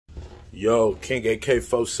Yo, King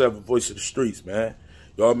AK47, voice of the streets, man.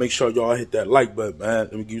 Y'all make sure y'all hit that like button, man.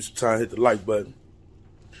 Let me give you some time to hit the like button.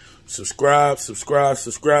 Subscribe to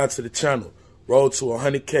the channel. Roll to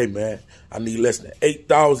 100K, man. I need less than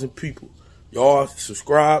 8,000 people. Y'all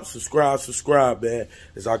subscribe, man.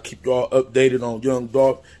 As I keep y'all updated on Young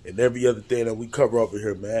Dolph and every other thing that we cover over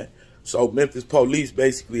here, man. So Memphis police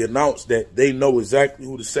basically announced that they know exactly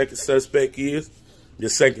who the second suspect is, the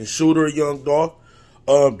second shooter of Young Dolph.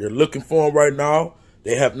 They're looking for him right now.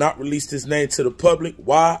 They have not released his name to the public.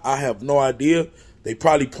 Why? I have no idea. They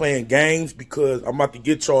probably playing games because I'm about to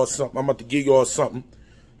get y'all something. I'm about to give y'all something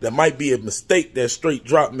that might be a mistake that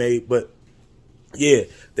Straightdrop made, but yeah,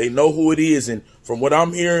 they know who it is. And from what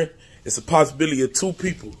I'm hearing, it's a possibility of two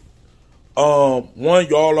people. One,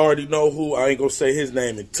 y'all already know who. I ain't gonna say his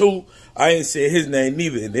name. And two, I ain't saying his name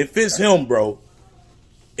neither. And if it's him, bro,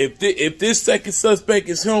 if this second suspect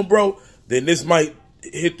is him, bro, then this might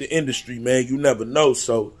hit the industry, man. You never know.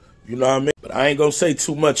 So, you know what I mean? But I ain't gonna say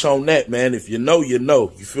too much on that, man. If you know, you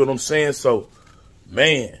know. You feel what I'm saying? So,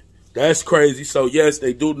 man, that's crazy. So, yes,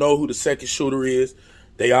 they do know who the second shooter is.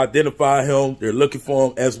 They identify him. They're looking for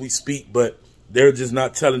him as we speak, but they're just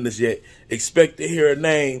not telling us yet. Expect to hear a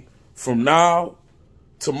name from now,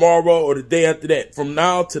 tomorrow, or the day after that. From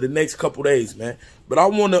now to the next couple days, man. But I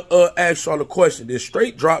want to ask y'all a question. Did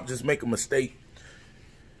Straightdrop just make a mistake?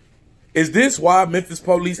 Is this why Memphis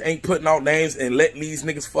police ain't putting out names and letting these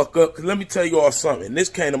niggas fuck up? Because let me tell you all something. And this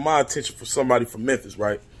came to my attention from somebody from Memphis,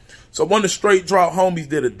 right? So one of the Straightdrop homies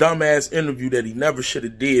did a dumbass interview that he never should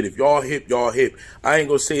have did. If y'all hip, y'all hip. I ain't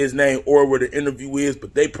going to say his name or where the interview is,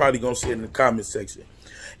 but they probably going to say it in the comment section.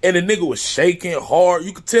 And the nigga was shaking hard.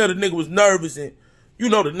 You could tell the nigga was nervous. And, you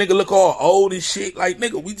know, the nigga look all old and shit. Like,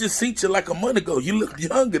 nigga, we just seen you like a month ago. You look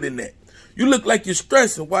younger than that. You look like you're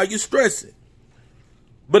stressing while you're stressing.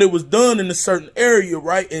 But it was done in a certain area,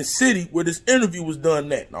 right, in city where this interview was done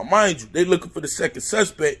at. Now, mind you, they looking for the second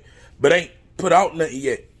suspect, but ain't put out nothing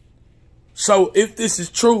yet. So if this is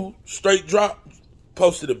true, Straightdrop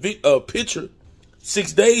posted a picture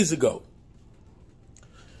 6 days ago.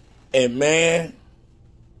 And, man,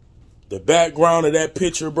 the background of that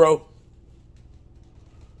picture, bro,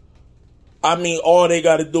 I mean, all they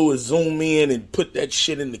got to do is zoom in and put that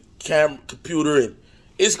shit in the computer and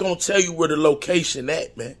it's going to tell you where the location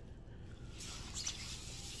at, man.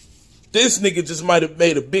 This nigga just might have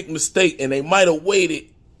made a big mistake and they might have waited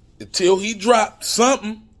until he dropped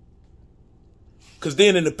something. Because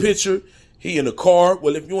then in the picture, he in a car.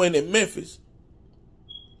 Well, if you ain't in Memphis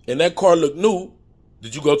and that car look new,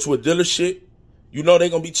 did you go to a dealership? You know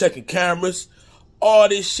they going to be checking cameras. All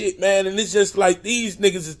this shit, man. And it's just like these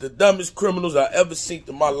niggas is the dumbest criminals I ever seen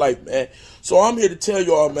in my life, man. So I'm here to tell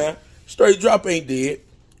y'all, man, Straightdrop ain't dead.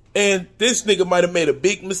 And this nigga might have made a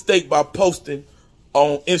big mistake by posting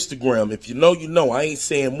on Instagram. If you know, you know. I ain't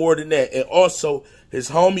saying more than that. And also, his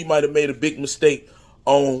homie might have made a big mistake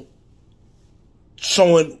on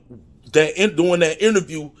showing that, doing that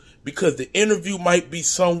interview, because the interview might be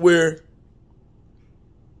somewhere.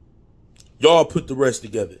 Y'all put the rest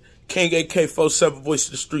together. King AK47, voice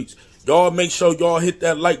of the streets. Y'all make sure y'all hit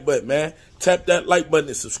that like button, man. Tap that like button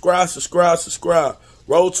and subscribe.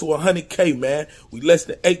 Roll to 100K, man. We less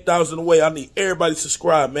than 8,000 away. I need everybody to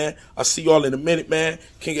subscribe, man. I'll see y'all in a minute, man.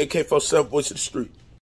 King AK47, voice of the street.